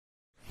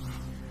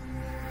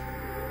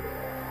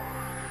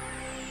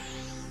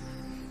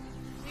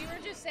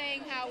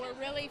saying how we're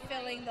really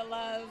feeling the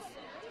love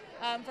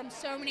from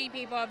so many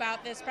people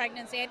about this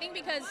pregnancy. I think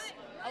because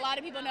a lot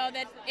of people know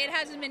that it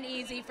hasn't been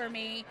easy for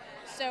me.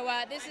 So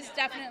this is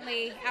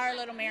definitely our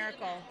little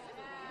miracle.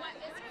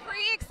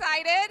 Pretty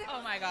excited.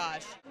 Oh my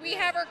gosh. We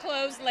have our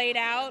clothes laid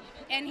out,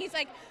 and he's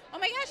like, oh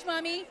my gosh,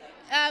 Mommy,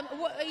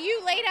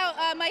 you laid out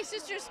my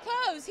sister's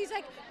clothes. He's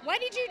like, why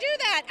did you do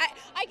that?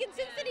 I can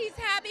sense that he's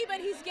happy, but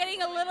he's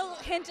getting a little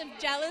hint of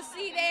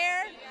jealousy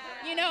there,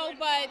 you know,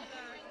 but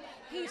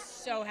he's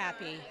so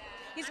happy.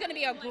 He's going to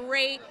be a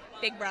great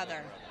big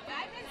brother.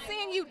 I've been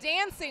seeing you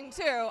dancing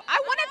too.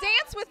 I want to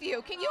dance with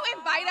you. Can you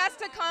invite us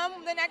to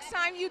come the next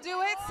time you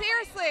do it?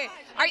 Seriously.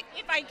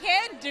 If I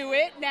can do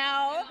it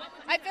now.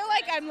 I feel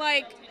like I'm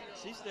like...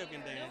 She still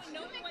can dance.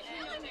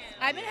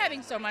 I've been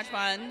having so much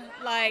fun.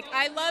 Like,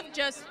 I love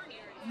just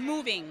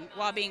moving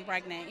while being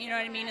pregnant. You know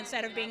what I mean?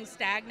 Instead of being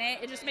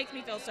stagnant. It just makes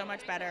me feel so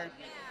much better.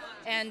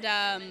 And,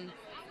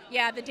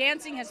 yeah, the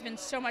dancing has been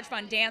so much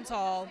fun. Dance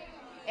hall.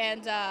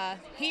 And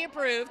he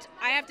approved.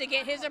 I have to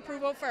get his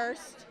approval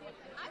first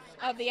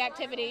of the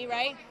activity,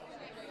 right?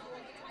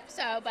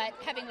 So, but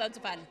having loads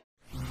of fun.